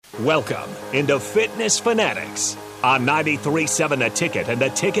Welcome into Fitness Fanatics on 93.7 The Ticket and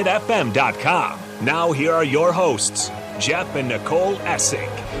theticketfm.com. Now here are your hosts, Jeff and Nicole Essig.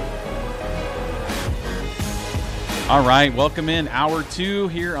 All right, welcome in Hour 2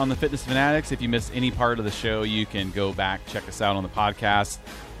 here on the Fitness Fanatics. If you missed any part of the show, you can go back, check us out on the podcast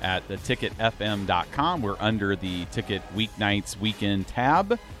at theticketfm.com. We're under the Ticket Weeknights Weekend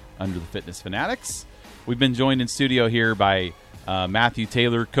tab under the Fitness Fanatics. We've been joined in studio here by Matthew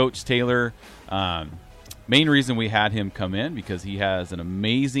Taylor, Coach Taylor. Main reason we had him come in because he has an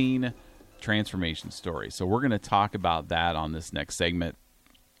amazing transformation story. So we're going to talk about that on this next segment.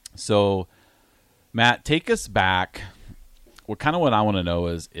 So Matt, take us back. What I want to know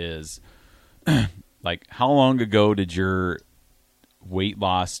is like how long ago did your weight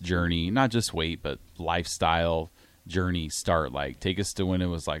loss journey, not just weight, but lifestyle journey start? Like take us to when it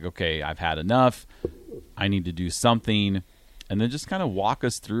was like, okay, I've had enough. I need to do something. And then just kind of walk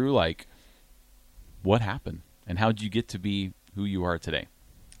us through like what happened and how did you get to be who you are today?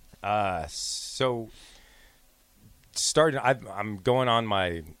 So starting, I'm going on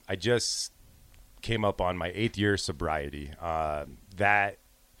I just came up on my 8th year of sobriety. That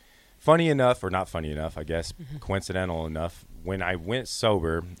funny enough, or not funny enough, I guess, coincidental enough, when I went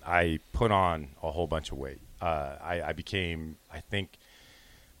sober, I put on a whole bunch of weight. I became, I think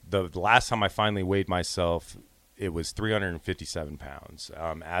the last time I finally weighed myself, it was 357 pounds.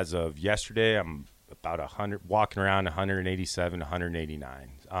 As of yesterday, I'm about 100, walking around 187,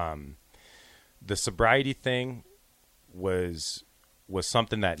 189. The sobriety thing was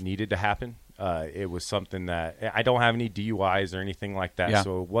something that needed to happen. It was something that I don't have any DUIs or anything like that. Yeah.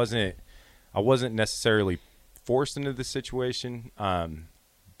 So I wasn't necessarily forced into the situation.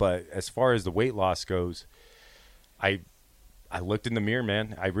 But as far as the weight loss goes, I looked in the mirror,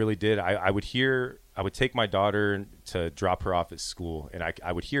 man. I really did. I would take my daughter to drop her off at school, and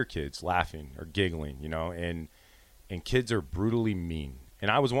I would hear kids laughing or giggling, and kids are brutally mean. And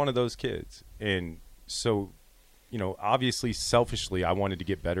I was one of those kids. And so, obviously selfishly, I wanted to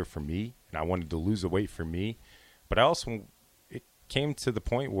get better for me, and I wanted to lose the weight for me. But it came to the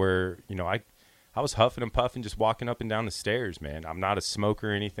point where, I was huffing and puffing just walking up and down the stairs, man. I'm not a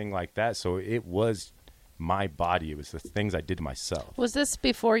smoker or anything like that. So it was my body. It was the things I did to myself. Was this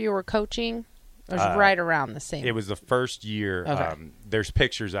before you were coaching? Or was it right around the same? It was the first year. Okay. There's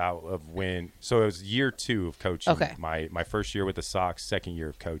pictures out of when. So it was year 2 of coaching. Okay. My first year with the Sox, second year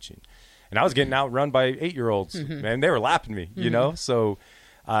of coaching. And I was getting outrun by 8-year-olds. And they were lapping me, So,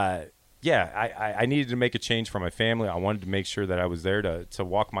 I needed to make a change for my family. I wanted to make sure that I was there to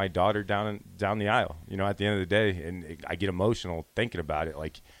walk my daughter down the aisle, at the end of the day. And I get emotional thinking about it,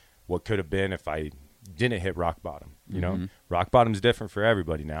 like what could have been if I didn't hit rock bottom. Rock bottom is different for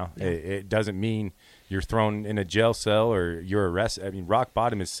everybody now. Yeah. It doesn't mean you're thrown in a jail cell or you're arrested. I mean, rock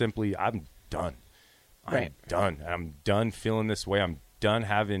bottom is simply I'm done. I'm done. I'm done feeling this way. I'm done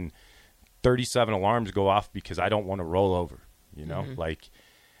having 37 alarms go off because I don't want to roll over.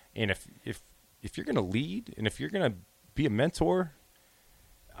 And if you're going to lead and if you're going to be a mentor,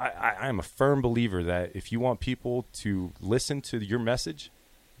 I'm a firm believer that if you want people to listen to your message,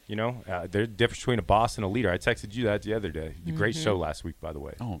 there's a difference between a boss and a leader. I texted you that the other day. Great show last week, by the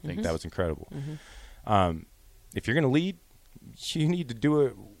way. Oh, thanks. That was incredible. If you're going to lead, you need to do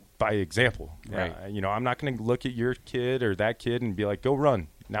it by example. Right. I'm not going to look at your kid or that kid and be like, go run.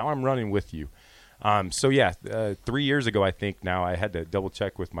 Now I'm running with you. 3 years ago, I think now I had to double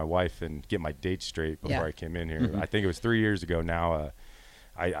check with my wife and get my dates straight before I came in here. I think it was 3 years ago now.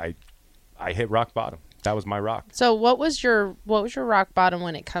 I hit rock bottom. That was my rock. So what was your rock bottom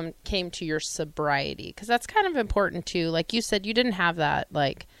when it came to your sobriety? Because that's kind of important too. Like you said, you didn't have that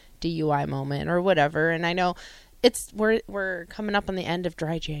like DUI moment or whatever. And I know we're coming up on the end of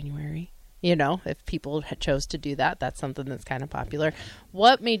dry January. If people had chose to do that, that's something that's kind of popular.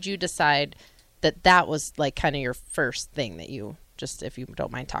 What made you decide that was like kind of your first thing that you just, if you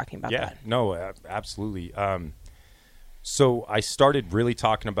don't mind talking about that? Yeah, no, absolutely. So I started really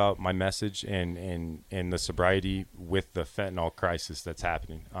talking about my message and the sobriety with the fentanyl crisis that's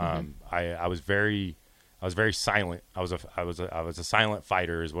happening. I was very silent. I was a silent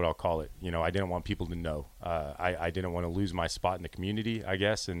fighter, is what I'll call it. I didn't want people to know. I didn't want to lose my spot in the community, I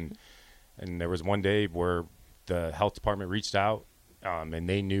guess. And there was one day where the health department reached out, and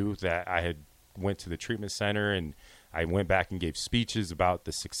they knew that I had went to the treatment center, and I went back and gave speeches about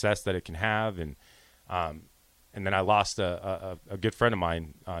the success that it can have, and then I lost a good friend of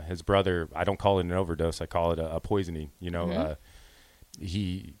mine, his brother. I don't call it an overdose; I call it a poisoning.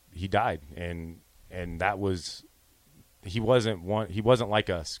 He died, and that was he wasn't like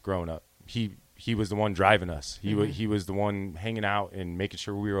us growing up. He he was the one driving us. He was the one hanging out and making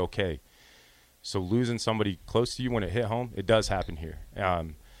sure we were okay. So losing somebody close to you when it hit home, it does happen here.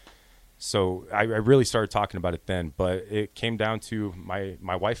 So I really started talking about it then, but it came down to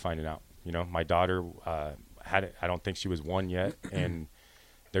my wife finding out. You know, my daughter had it. I don't think she was 1 yet, and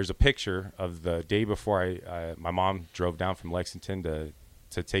there's a picture of the day before my mom drove down from Lexington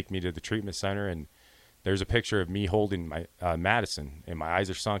to take me to the treatment center, and there's a picture of me holding my Madison, and my eyes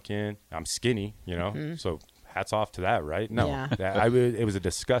are sunk in. I'm skinny, you know, so hats off to that, right? No, Yeah. it was a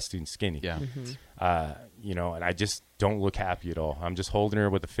disgusting skinny. Yeah. You know, and I just don't look happy at all. I'm just holding her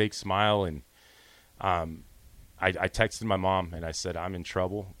with a fake smile, and I texted my mom and I said, I'm in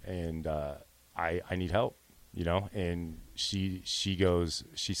trouble and I need help, you know, and she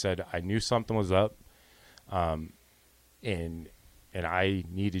said, I knew something was up, and I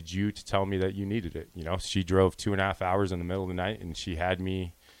needed you to tell me that you needed it. You know, she drove 2.5 hours in the middle of the night, and she had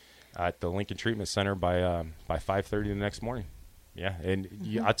me at the Lincoln Treatment Center by 5:30 the next morning. Yeah, and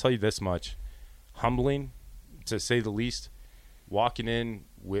I'll tell you this much, humbling to say the least. Walking in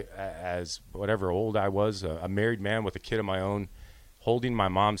as whatever old I was, a married man with a kid of my own, holding my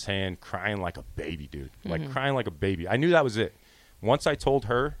mom's hand, crying like a baby, dude, like crying like a baby. I knew that was it. Once I told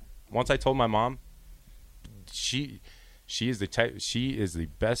my mom, she is the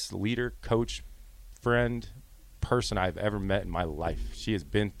best leader, coach, friend, person I've ever met in my life. She has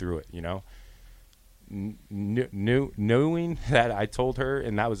been through it, you know. Knowing that I told her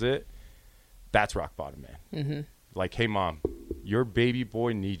and that was it, that's rock bottom, man. Like, hey, mom, your baby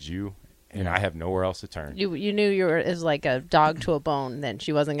boy needs you, and I have nowhere else to turn. You knew you were as like a dog to a bone. Then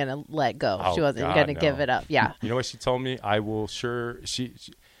she wasn't going to let go. Oh, she wasn't God, going to no. give it up. Yeah. You know what she told me?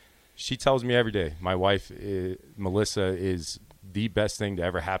 She tells me every day, my wife, Melissa, is the best thing to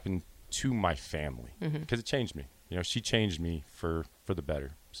ever happen to my family, because it changed me. You know, she changed me for the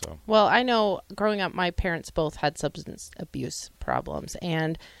better. So, Well, I know growing up, my parents both had substance abuse problems.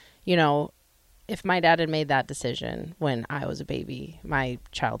 And, you know, if my dad had made that decision when I was a baby, my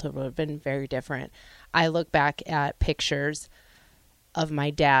childhood would have been very different. I look back at pictures of my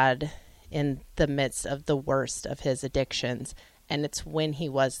dad in the midst of the worst of his addictions, and it's when he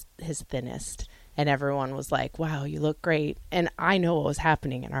was his thinnest. And everyone was like, wow, you look great. And I know what was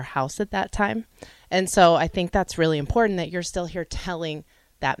happening in our house at that time. And so I think that's really important that you're still here telling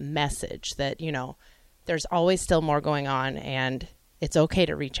that message that, you know, there's always still more going on, and it's okay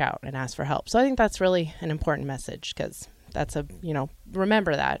to reach out and ask for help. So I think that's really an important message, because that's you know,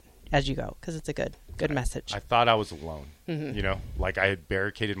 remember that as you go, because it's a good message. I thought I was alone, you know, like I had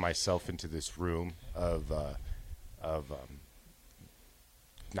barricaded myself into this room of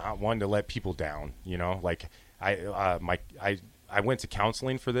not wanting to let people down, you know, like I went to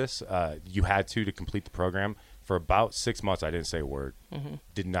counseling for this. You had to complete the program. For about 6 months, I didn't say a word.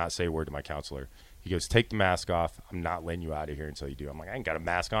 Did not say a word to my counselor. He goes, take the mask off. I'm not letting you out of here until you do. I'm like, I ain't got a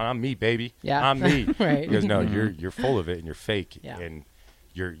mask on. I'm me, baby. Yeah. I'm me. Right. He goes, no, you're full of it and you're fake. Yeah. And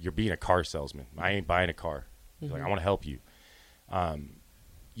you're being a car salesman. I ain't buying a car. He's like, I want to help you.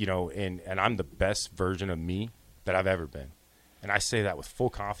 You know, and I'm the best version of me that I've ever been. And I say that with full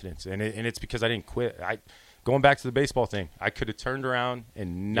confidence. And it's because I didn't quit. Going back to the baseball thing, I could have turned around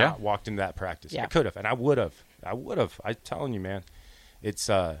and not walked into that practice. Yeah. I could have, and I would have. I'm telling you, man, it's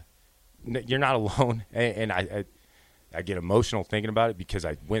you're not alone. And I get emotional thinking about it, because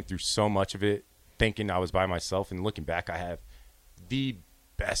I went through so much of it thinking I was by myself. And looking back, I have the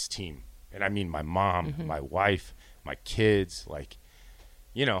best team. And I mean, my mom, my wife, my kids, like,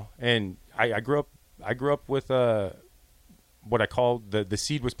 you know, and I grew up with what I call the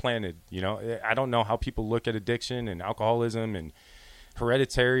seed was planted. You know, I don't know how people look at addiction and alcoholism and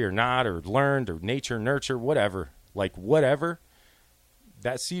hereditary or not, or learned, or nature, nurture, whatever. Like, whatever,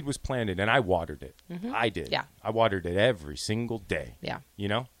 that seed was planted, and I watered it. I did. Yeah. I watered it every single day. Yeah. You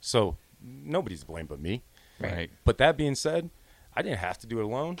know, so nobody's to blame but me. Right. But that being said, I didn't have to do it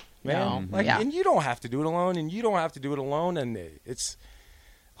alone, man. No. Like, Yeah. and you don't have to do it alone, and you don't have to do it alone. And it's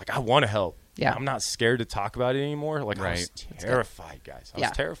like, I want to help. Yeah. I'm not scared to talk about it anymore. Like, I was Right. terrified, guys. I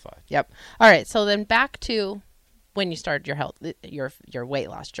was terrified. Yep. All right. So then back to when you started your weight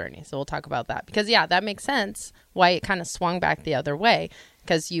loss journey. So we'll talk about that, because that makes sense why it kind of swung back the other way,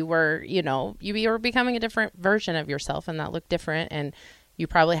 because you were, you know, you were becoming a different version of yourself, and that looked different, and you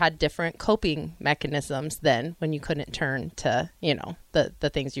probably had different coping mechanisms then when you couldn't turn to, you know, the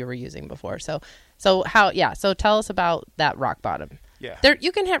things you were using before. So tell us about that rock bottom. Yeah.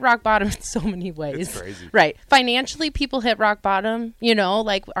 You can hit rock bottom in so many ways. It's crazy. Right. Financially, people hit rock bottom, you know,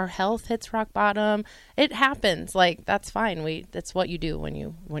 like our health hits rock bottom. It happens. Like, that's fine. That's what you do when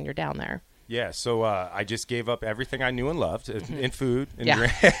you're down there. Yeah, so I just gave up everything I knew and loved in food. And Yeah.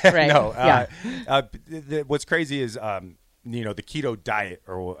 drink. Right. No, Yeah. What's crazy is, the keto diet,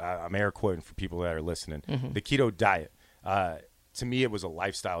 or I'm air quoting for people that are listening, the keto diet, to me, it was a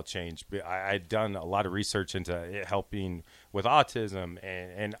lifestyle change. I'd done a lot of research into it helping with autism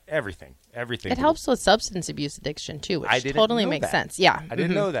and everything. It helps with substance abuse addiction too, I which didn't totally know makes that. sense. Yeah. I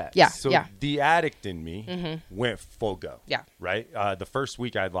didn't know that. Yeah. So Yeah. the addict in me went full go. Yeah. Right? The first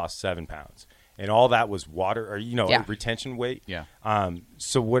week I had lost 7 pounds. And all that was water, or, Yeah. retention weight. Yeah.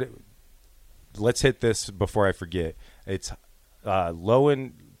 So let's hit this before I forget. It's low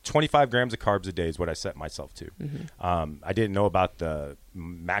in 25 grams of carbs a day is what I set myself to. I didn't know about the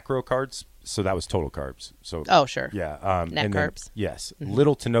macro carbs, so that was total carbs. So Oh, sure. yeah, Net and then- carbs. yes,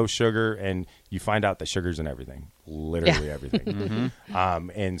 little to no sugar, and you find out that sugar's in everything, literally everything.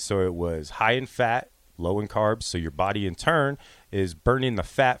 And so it was high in fat, low in carbs. So your body in turn is burning the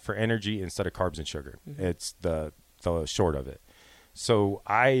fat for energy instead of carbs and sugar. It's the short of it. So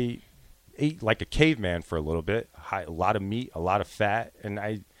I ate like a caveman for a little bit, a lot of meat, a lot of fat,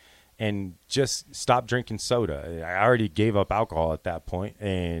 and just stopped drinking soda. I already gave up alcohol at that point,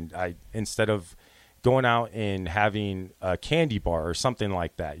 and instead of going out and having a candy bar or something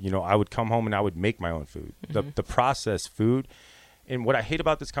like that, I would come home and I would make my own food. The processed food. And what I hate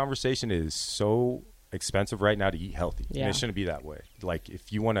about this conversation is so expensive right now to eat healthy. Yeah. And it shouldn't be that way. Like,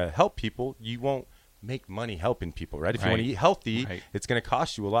 if you want to help people, you won't make money helping people, right? If you want to eat healthy, it's going to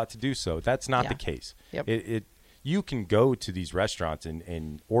cost you a lot to do so. That's not the case. Yep. You can go to these restaurants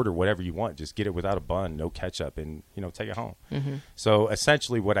and order whatever you want. Just get it without a bun, no ketchup, and take it home. So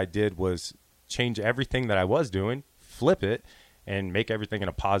essentially what I did was change everything that I was doing, flip it, and make everything in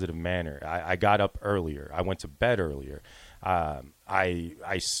a positive manner. I got up earlier. I went to bed earlier. I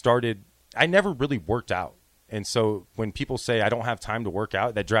never really worked out. And so when people say I don't have time to work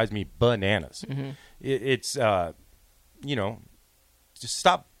out, that drives me bananas. It's just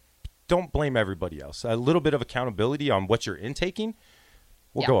stop. Don't blame everybody else. A little bit of accountability on what you're intaking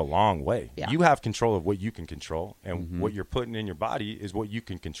will go a long way. Yeah. You have control of what you can control, and what you're putting in your body is what you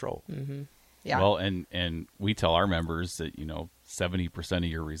can control. Yeah. Well, and we tell our members that 70% of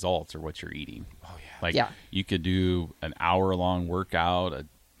your results are what you're eating. Oh yeah. Like Yeah. you could do an hour-long workout, a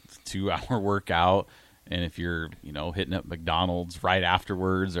 2-hour workout, and if you're hitting up McDonald's right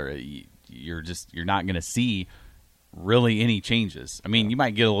afterwards, or you're not going to see really any changes. I mean, you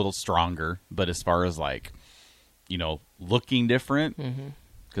might get a little stronger, but as far as looking different,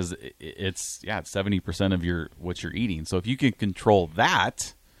 because it's 70% of what you're eating. So if you can control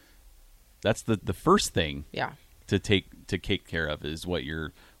that, that's the first thing. Yeah. To take care of is what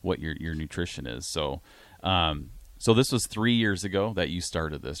your nutrition is. So, so this was 3 years ago that you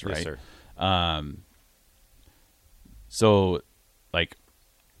started this, right? Yes, sir. So,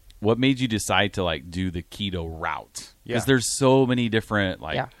 what made you decide to do the keto route? Because there's so many different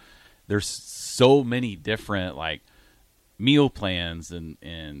there's so many different meal plans and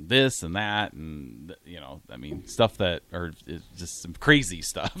this and that, and stuff that are just some crazy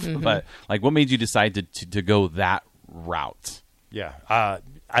stuff. But what made you decide to go that route? Yeah.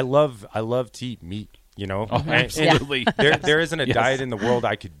 I love to eat meat. Absolutely. There isn't a diet in the world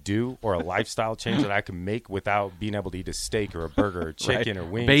I could do, or a lifestyle change that I could make without being able to eat a steak or a burger or chicken or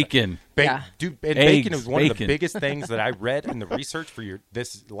wings. Bacon. Dude, and Eggs, bacon is one of the bacon. biggest things that I read in the research for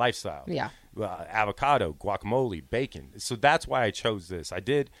this lifestyle. Yeah. Avocado, guacamole, bacon. So that's why I chose this.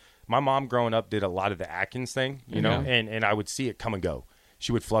 My mom growing up did a lot of the Atkins thing, and I would see it come and go.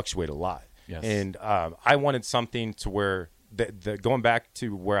 She would fluctuate a lot. Yes. And I wanted something to where going back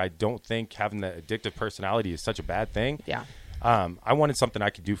to where I don't think having the addictive personality is such a bad thing. Yeah. I wanted something I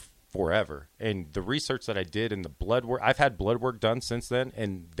could do forever. And the research that I did and the blood work, I've had blood work done since then,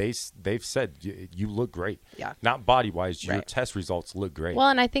 and they've said you look great. Yeah. Not body wise, your Right. test results look great. Well,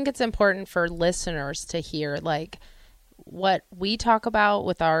 and I think it's important for listeners to hear what we talk about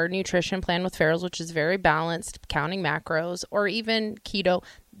with our nutrition plan with Farrell's, which is very balanced, counting macros, or even keto.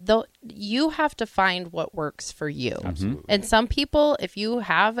 Though you have to find what works for you. Absolutely. And some people, if you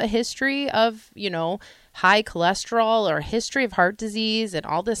have a history of, high cholesterol or a history of heart disease and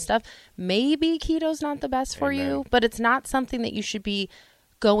all this stuff, maybe keto's not the best for you, but it's not something that you should be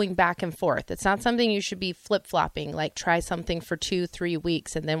going back and forth. It's not something you should be flip-flopping, try something for 2-3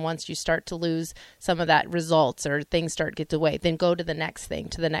 weeks, and then once you start to lose some of that results or things start to get away, then go to the next thing,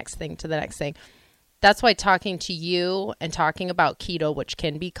 to the next thing, to the next thing. That's why talking to you and talking about keto, which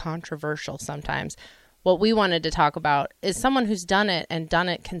can be controversial sometimes, what we wanted to talk about is someone who's done it and done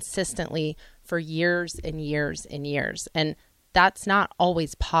it consistently for years and years and years. And that's not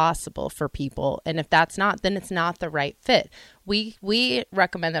always possible for people. And if that's not, then it's not the right fit. We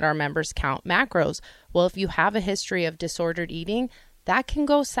recommend that our members count macros. Well, if you have a history of disordered eating, that can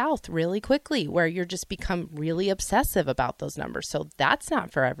go south really quickly where you're just become really obsessive about those numbers. So that's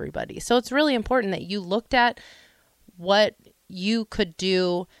not for everybody. So it's really important that you looked at what you could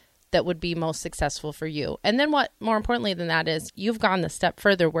do that would be most successful for you. And then what more importantly than that is you've gone the step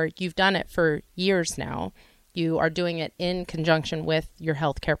further where you've done it for years now. You are doing it in conjunction with your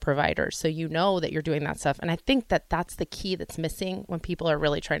healthcare providers. So you know that you're doing that stuff. And I think that that's the key that's missing when people are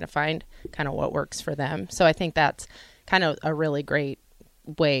really trying to find kind of what works for them. So I think that's kind of a really great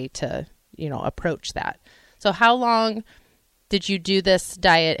way to, approach that. So how long did you do this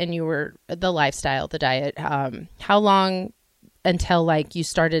diet and you were the lifestyle, the diet? How long until like you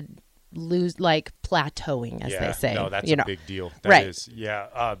started plateauing, as they say? No, that's a big deal. That is,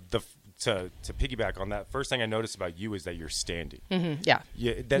 To piggyback on that, first thing I noticed about you is that you're standing. Mm-hmm. Yeah.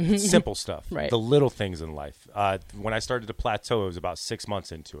 That's simple stuff. Right. The little things in life. When I started to plateau, it was about 6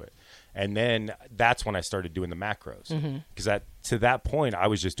 months into it. And then that's when I started doing the macros. Because to that point, I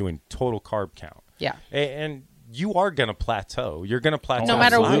was just doing total carb count. Yeah. And you are going to plateau. You're going to plateau. No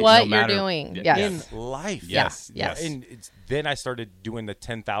matter in what life. you're doing. Yes. In life. Yes. Yes. And then I started doing the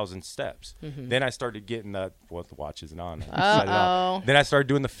 10,000 steps. Then I started getting the watch isn't on. Then I started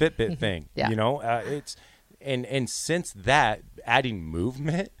doing the Fitbit thing. Yeah. And since that, adding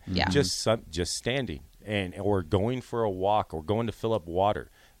movement, just standing or going for a walk or going to fill up water,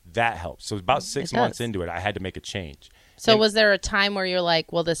 that helps. So about 6 months into it, I had to make a change. So was there a time where you're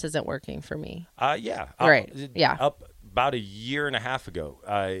like, well, this isn't working for me? Yeah. Right. Yeah. Up about a year and a half ago,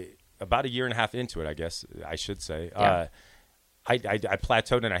 about a year and a half into it, I guess I should say, Yeah. I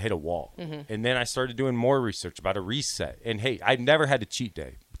plateaued and I hit a wall. And then I started doing more research about a reset. And hey, I've never had a cheat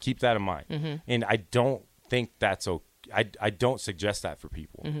day. Keep that in mind. And I don't think that's okay. I don't suggest that for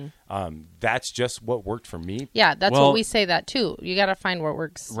people. That's just what worked for me. Yeah, that's what we say that too. You got to find what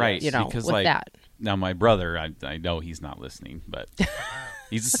works, right? Because with that. Now, my brother, I know he's not listening, but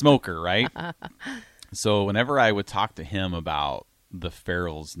he's a smoker, right? So whenever I would talk to him about the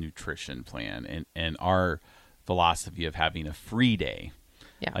Farrell's nutrition plan and our philosophy of having a free day,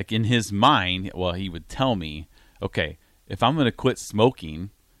 like in his mind, he would tell me, okay, if I'm going to quit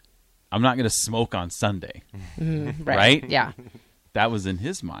smoking, I'm not going to smoke on Sunday, right? Yeah. That was in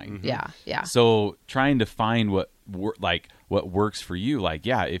his mind. Yeah, yeah. So trying to find what works for you,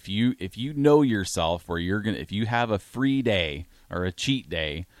 if you know yourself, or if you have a free day or a cheat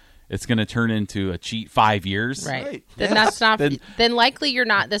day, it's going to turn into a cheat 5 years. Right. Then that's not. Then likely you're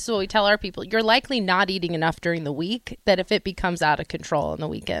not. This is what we tell our people. You're likely not eating enough during the week. That if it becomes out of control on the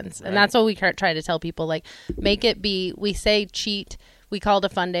weekends, and that's what we try to tell people. Like, make it be. We say cheat. We call it a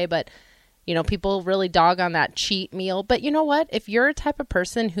fun day, but people really dog on that cheat meal. But you know what? If you're a type of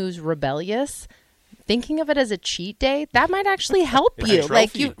person who's rebellious, thinking of it as a cheat day, that might actually help you.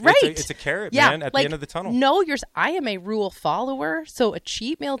 It's a carrot, man, at the end of the tunnel. No, I am a rule follower, so a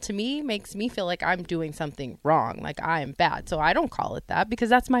cheat meal to me makes me feel like I'm doing something wrong, like I am bad. So I don't call it that because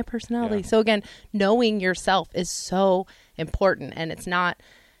that's my personality. Yeah. So again, knowing yourself is so important, and it's not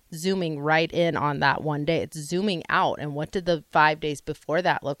zooming right in on that one day. It's zooming out. And what did the 5 days before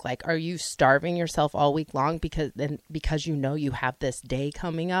that look like? Are you starving yourself all week long because you have this day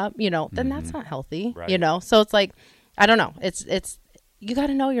coming up, then that's not healthy, right. So it's like, I don't know. It's you got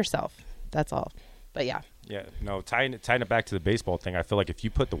to know yourself. That's all. But yeah. Yeah. No, tying it back to the baseball thing, I feel like if you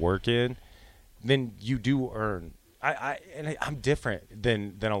put the work in, then you do earn. I'm different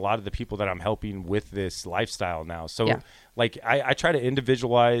than a lot of the people that I'm helping with this lifestyle now. So I try to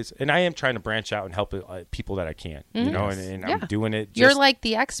individualize, and I am trying to branch out and help people that I can, and I'm doing it. You're like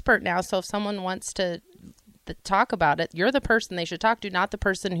the expert now. So if someone wants to talk about it, you're the person they should talk to, not the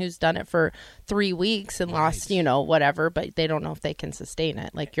person who's done it for 3 weeks and lost, whatever, but they don't know if they can sustain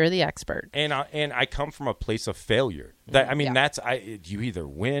it. Like, you're the expert. And I come from a place of failure. That's you either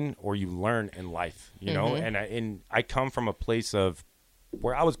win or you learn in life, and I come from a place of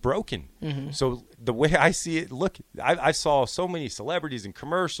where I was broken. So the way I see it, look, I saw so many celebrities and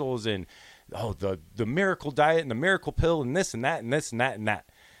commercials and the miracle diet and the miracle pill and this and that and this and that and that.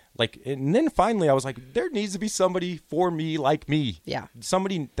 And then finally I was like, there needs to be somebody for me like me. Yeah.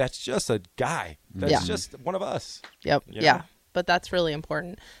 Somebody that's just a guy. That's just one of us. Yep. Yeah. But that's really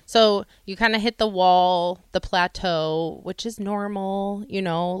important. So you kind of hit the wall, the plateau, which is normal.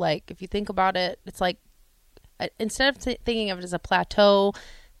 If you think about it, it's like, instead of thinking of it as a plateau,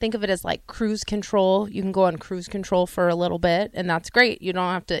 think of it as like cruise control. You can go on cruise control for a little bit, and that's great. You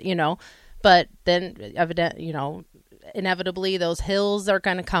don't have to, but then inevitably those hills are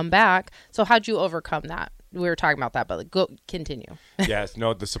going to come back. So how'd you overcome that? we were talking about that, but like, go continue. Yes,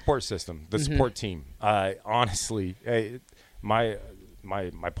 no, the support system, the support team. Honestly, my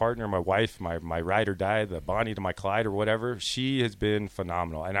partner, my wife, my ride or die, the Bonnie to my Clyde or whatever, she has been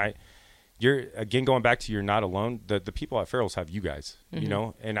phenomenal. And you're again going back to you're not alone. The people at Farrell's have you guys, you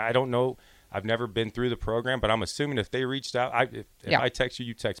know. And I don't know. I've never been through the program, but I'm assuming if they reached out, if I text you,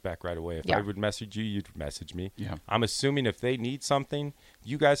 you text back right away. If I would message you, you'd message me. Yeah. I'm assuming if they need something,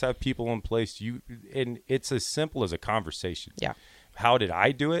 you guys have people in place. And it's as simple as a conversation. Yeah. How did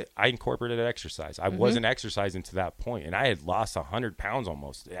I do it? I incorporated exercise. I wasn't exercising to that point, and I had lost 100 pounds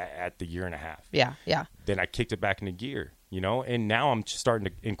almost at the year and a half. Yeah, yeah. Then I kicked it back into gear, you know, and now I'm just starting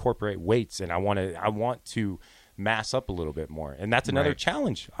to incorporate weights, and I want to mass up a little bit more, and that's another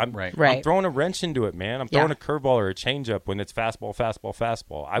challenge. I'm throwing a wrench into it, man. I'm throwing a curveball or a changeup when it's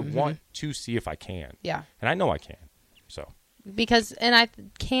fastball. I want to see if I can. Yeah, and I know I can. So because, and I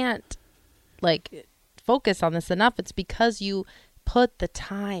can't like focus on this enough. It's because you put the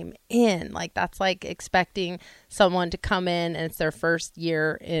time in. Like that's like expecting someone to come in and it's their first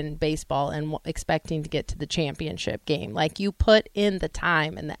year in baseball and expecting to get to the championship game. Like you put in the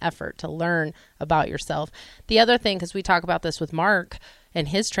time and the effort to learn about yourself. The other thing, because we talk about this with Mark and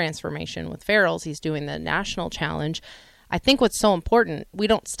his transformation with Farrell's, he's doing the national challenge. I think what's so important, we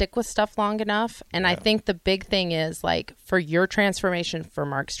don't stick with stuff long enough. And I think the big thing is like for your transformation, for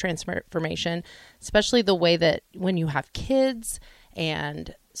Mark's transformation, especially the way that when you have kids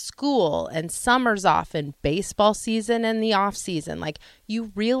and school and summers off and baseball season and the off season, like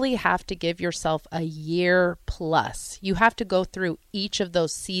you really have to give yourself a year plus. You have to go through each of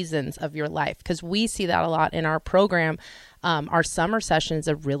those seasons of your life, because we see that a lot in our program. Our summer session is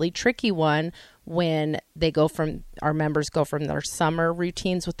a really tricky one when our members go from their summer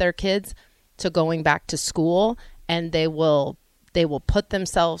routines with their kids to going back to school, and they will put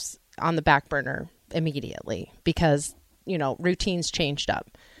themselves on the back burner immediately because, you know, routines changed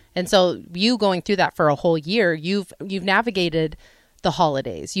up. And so you going through that for a whole year, you've navigated the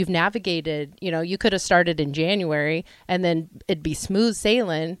holidays. You've navigated, you know, you could have started in January and then it'd be smooth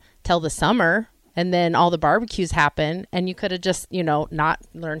sailing till the summer. And then all the barbecues happen and you could have just, you know, not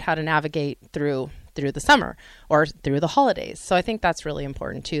learned how to navigate through the summer or through the holidays. So I think that's really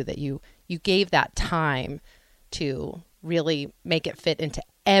important too, that you gave that time to really make it fit into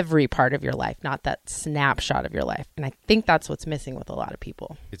every part of your life, not that snapshot of your life. And I think that's what's missing with a lot of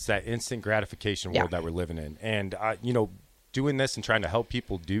people. It's that instant gratification world that we're living in. And, you know, doing this and trying to help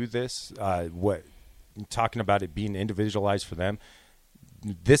people do this, talking about it being individualized for them,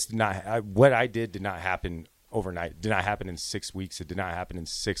 what I did not happen overnight, did not happen in 6 weeks. It did not happen in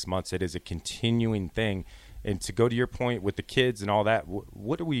 6 months. It is a continuing thing. And to go to your point with the kids and all that,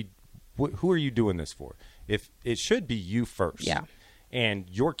 who are you doing this for? If it should be you first. Yeah. And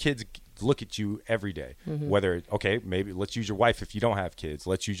your kids look at you every day, whether, maybe let's use your wife if you don't have kids.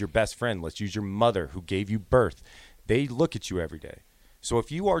 Let's use your best friend. Let's use your mother who gave you birth. They look at you every day. So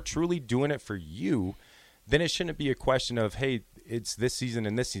if you are truly doing it for you, then it shouldn't be a question of, hey, it's this season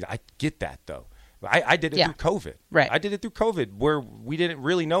and this season. I get that, though. I did it through COVID. Right. I did it through COVID where we didn't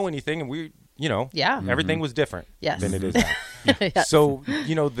really know anything and we, you know, everything was different than it is now. Yes. So,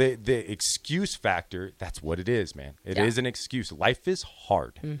 you know, the excuse factor, that's what it is, man. It is an excuse. Life is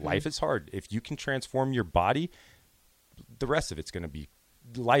hard. Life is hard. If you can transform your body, the rest of it's going to be,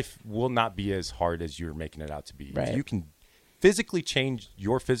 life will not be as hard as you're making it out to be. Right. If you can physically change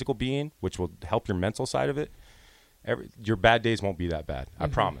your physical being, which will help your mental side of it, your bad days won't be that bad. I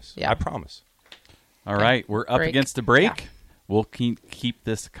promise. Yeah. I promise. All right. We're up Break. against a break. Yeah. We'll keep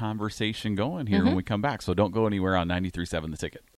this conversation going here when we come back. So don't go anywhere on 93.7 The Ticket.